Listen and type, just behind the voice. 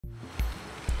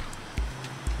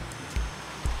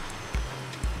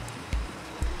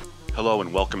Hello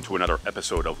and welcome to another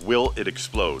episode of Will It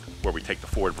Explode, where we take the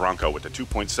Ford Bronco with the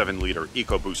 2.7-liter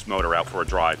Ecoboost motor out for a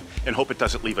drive and hope it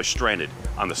doesn't leave us stranded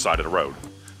on the side of the road.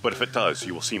 But if it does,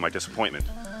 you will see my disappointment,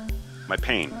 my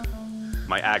pain,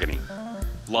 my agony,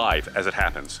 live as it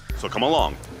happens. So come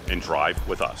along and drive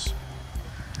with us.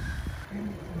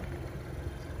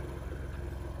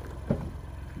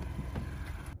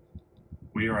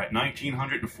 We are at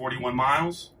 1,941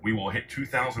 miles. We will hit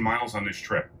 2,000 miles on this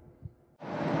trip.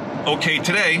 Okay,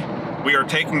 today we are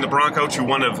taking the Bronco to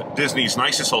one of Disney's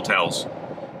nicest hotels.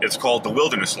 It's called the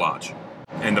Wilderness Lodge.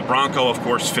 And the Bronco, of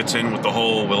course, fits in with the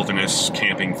whole wilderness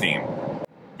camping theme.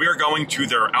 We are going to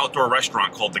their outdoor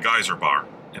restaurant called the Geyser Bar.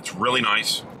 It's really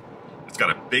nice. It's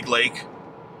got a big lake,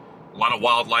 a lot of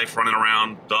wildlife running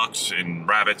around, ducks and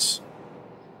rabbits.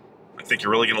 I think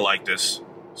you're really gonna like this,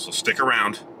 so stick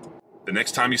around. The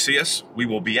next time you see us, we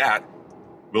will be at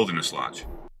Wilderness Lodge.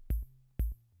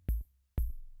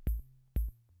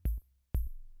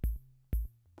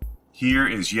 Here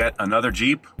is yet another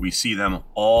Jeep. We see them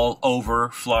all over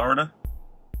Florida.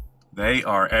 They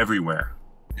are everywhere.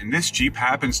 And this Jeep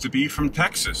happens to be from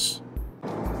Texas.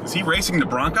 Is he racing the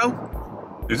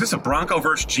Bronco? Is this a Bronco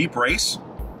versus Jeep race?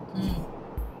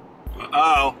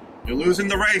 Uh-oh, you're losing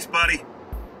the race, buddy.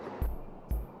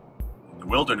 The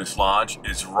Wilderness Lodge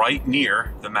is right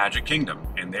near the Magic Kingdom,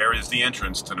 and there is the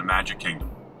entrance to the Magic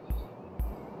Kingdom.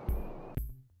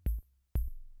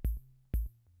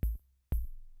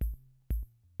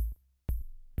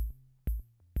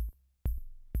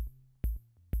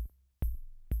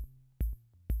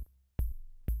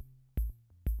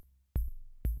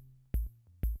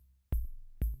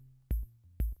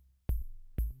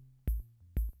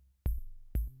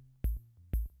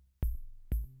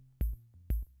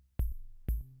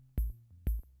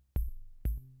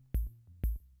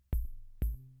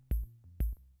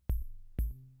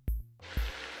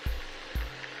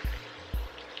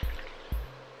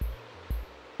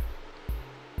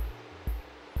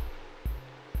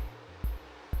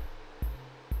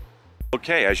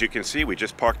 Okay, as you can see, we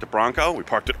just parked the Bronco. We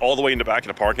parked it all the way in the back of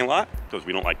the parking lot because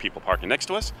we don't like people parking next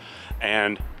to us.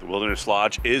 And the Wilderness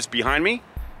Lodge is behind me.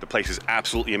 The place is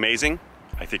absolutely amazing.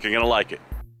 I think you're gonna like it.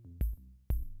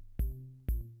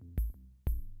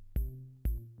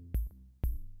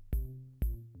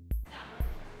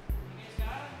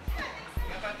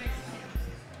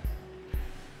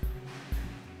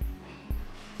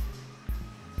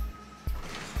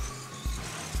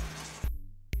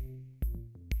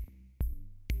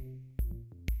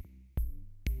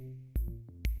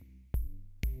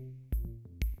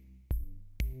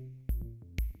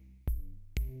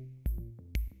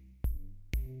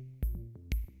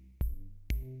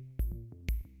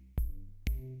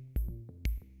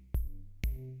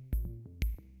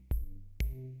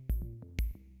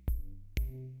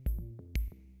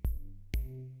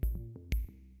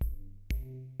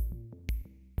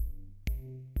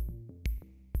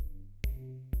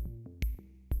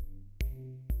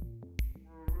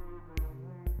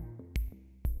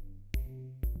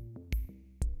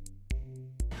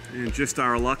 And just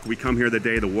our luck, we come here the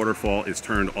day the waterfall is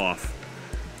turned off.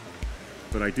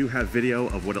 But I do have video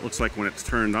of what it looks like when it's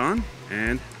turned on,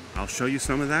 and I'll show you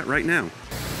some of that right now.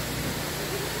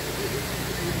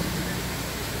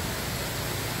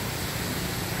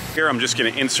 Here I'm just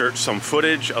going to insert some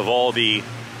footage of all the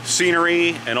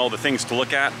scenery and all the things to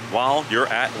look at while you're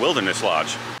at Wilderness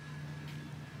Lodge.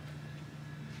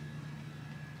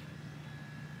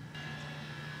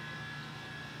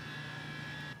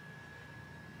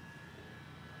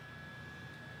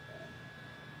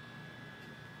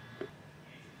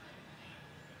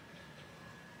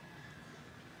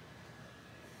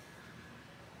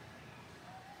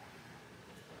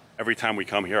 Every time we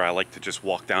come here, I like to just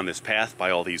walk down this path by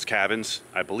all these cabins.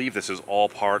 I believe this is all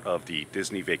part of the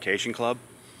Disney Vacation Club.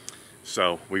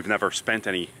 So we've never spent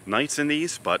any nights in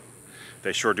these, but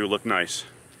they sure do look nice.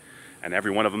 And every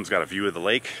one of them's got a view of the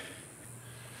lake.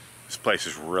 This place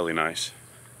is really nice.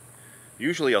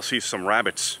 Usually I'll see some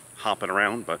rabbits hopping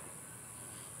around, but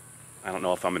I don't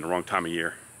know if I'm in the wrong time of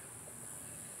year.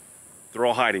 They're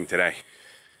all hiding today.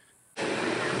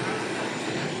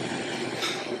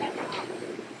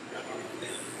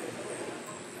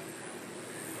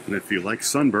 And if you like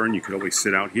sunburn, you could always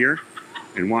sit out here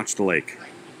and watch the lake.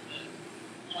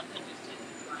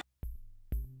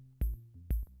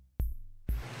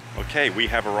 Okay, we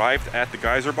have arrived at the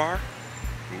Geyser Bar.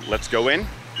 Let's go in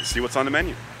and see what's on the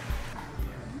menu.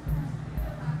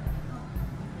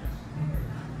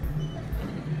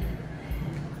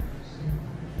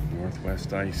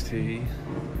 Northwest iced tea.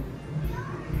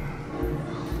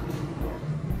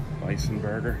 Bison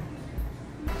burger.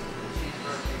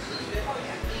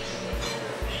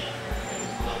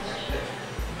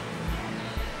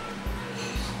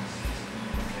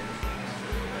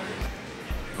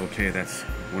 Okay, that's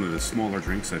one of the smaller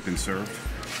drinks I've been served.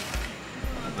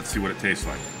 Let's see what it tastes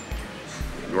like.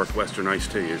 Northwestern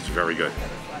iced tea is very good.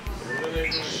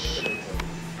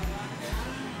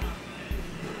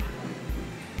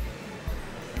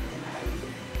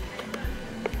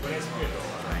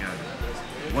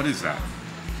 What is that?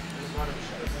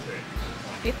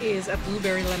 It is a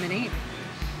blueberry lemonade.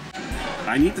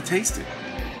 I need to taste it.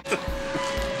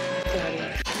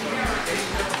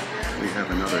 We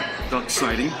have another duck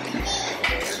sighting.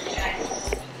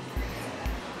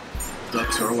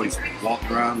 Ducks are always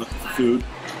walking around looking for food.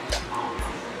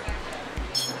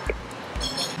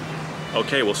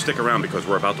 Okay, we'll stick around because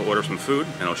we're about to order some food,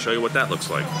 and I'll show you what that looks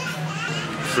like.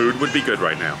 Food would be good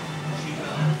right now.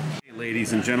 Hey,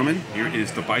 ladies and gentlemen, here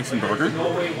is the bison burger.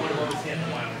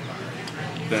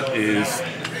 That is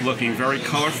looking very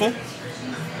colorful.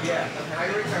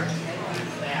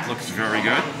 Looks very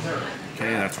good.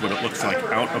 Okay, that's what it looks like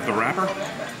out of the wrapper.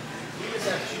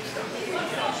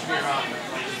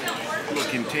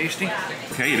 Looking tasty.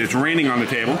 Okay, it is raining on the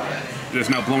table. It is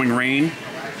now blowing rain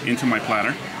into my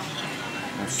platter.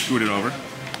 I'll scoot it over.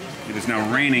 It is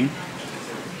now raining,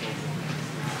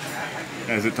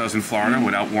 as it does in Florida,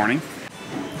 without warning.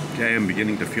 Okay, I'm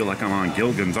beginning to feel like I'm on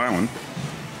Gilligan's Island,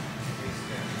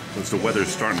 because the weather's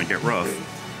starting to get rough.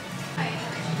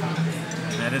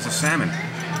 That is a salmon.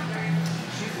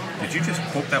 Did you just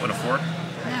poke that with a fork?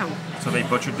 No. So they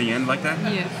butchered the end like that?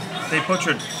 Yeah. They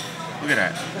butchered, look at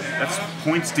that. That's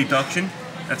points deduction.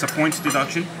 That's a points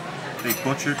deduction. They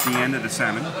butchered the end of the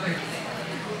salmon.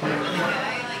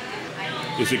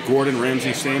 Is it Gordon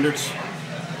Ramsay standards?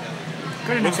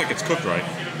 Good enough. Looks like it's cooked right.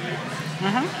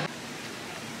 Uh-huh.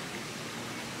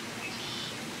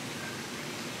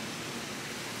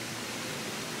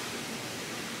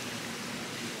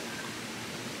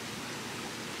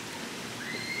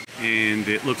 And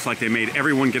it looks like they made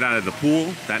everyone get out of the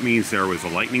pool. That means there was a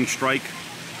lightning strike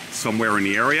somewhere in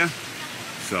the area.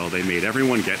 So they made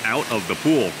everyone get out of the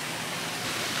pool.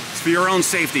 It's for your own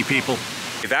safety, people.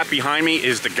 That behind me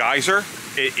is the geyser.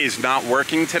 It is not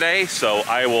working today, so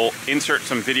I will insert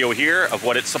some video here of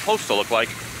what it's supposed to look like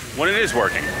when it is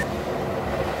working.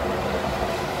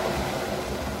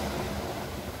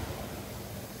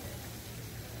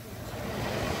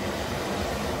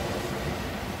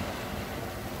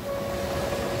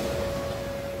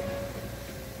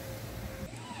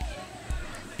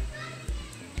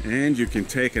 And you can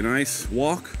take a nice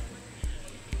walk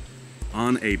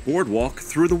on a boardwalk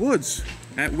through the woods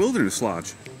at Wilderness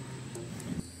Lodge.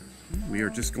 We are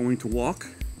just going to walk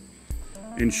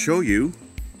and show you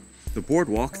the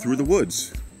boardwalk through the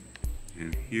woods.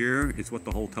 And here is what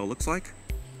the hotel looks like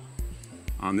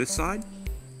on this side.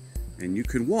 And you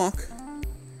can walk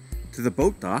to the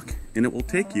boat dock and it will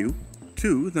take you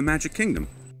to the Magic Kingdom.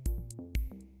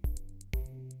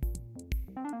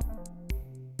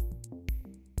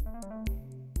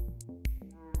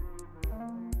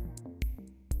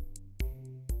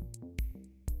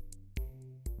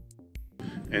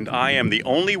 And I am the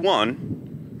only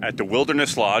one at the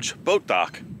Wilderness Lodge boat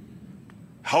dock.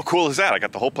 How cool is that? I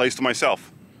got the whole place to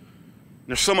myself.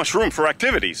 There's so much room for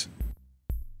activities.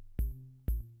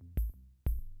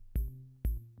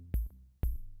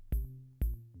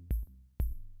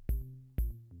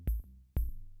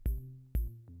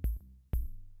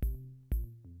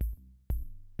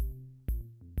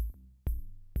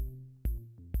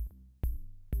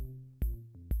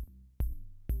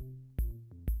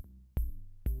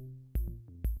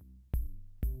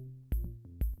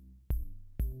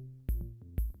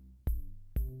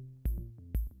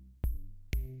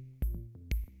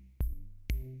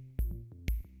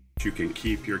 You can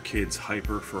keep your kids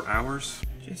hyper for hours.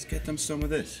 Just get them some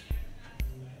of this.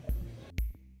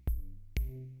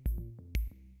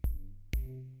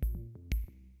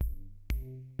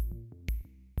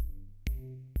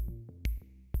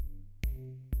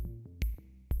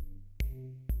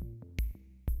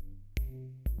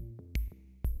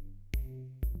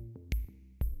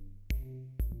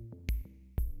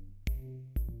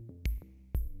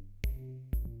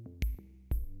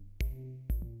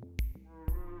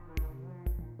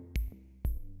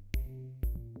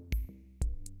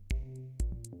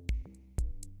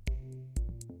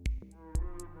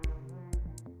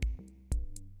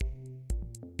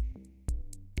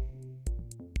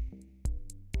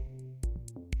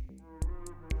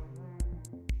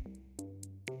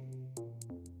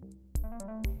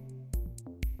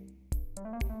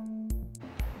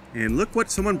 And look what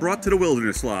someone brought to the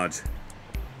Wilderness Lodge.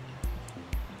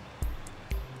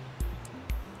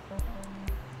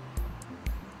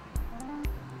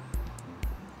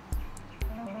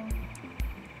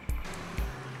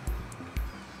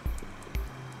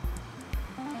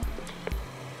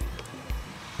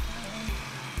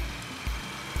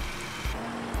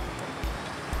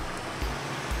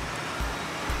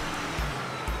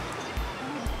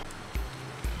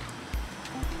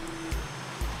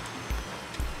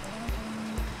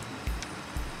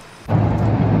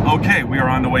 Okay, we are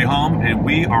on the way home and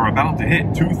we are about to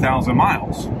hit 2,000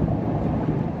 miles.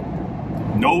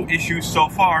 No issues so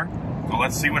far, so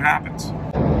let's see what happens.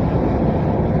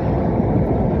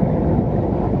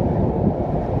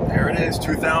 There it is,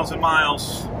 2,000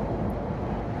 miles.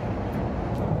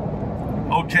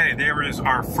 Okay, there is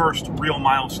our first real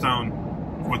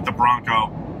milestone with the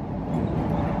Bronco.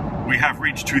 We have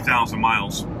reached 2,000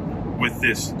 miles with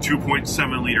this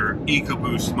 2.7 liter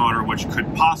Ecoboost motor, which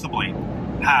could possibly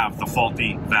have the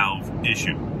faulty valve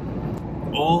issue.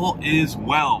 All is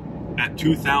well at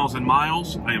 2,000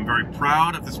 miles. I am very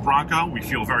proud of this Bronco. We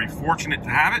feel very fortunate to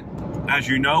have it. As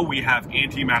you know, we have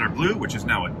antimatter blue, which is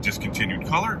now a discontinued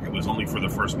color. It was only for the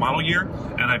first model year,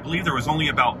 and I believe there was only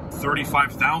about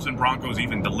 35,000 Broncos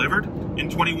even delivered in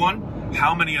 21.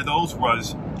 How many of those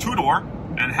was two-door,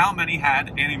 and how many had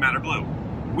antimatter blue?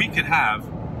 We could have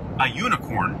a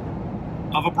unicorn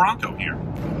of a Bronco here.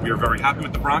 We are very happy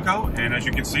with the Bronco, and as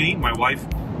you can see, my wife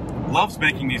loves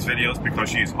making these videos because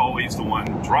she is always the one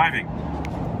driving.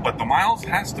 But the miles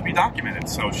has to be documented,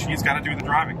 so she's got to do the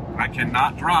driving. I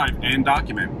cannot drive and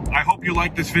document. I hope you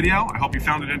liked this video. I hope you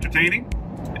found it entertaining.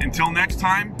 Until next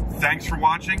time, thanks for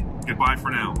watching. Goodbye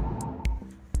for now.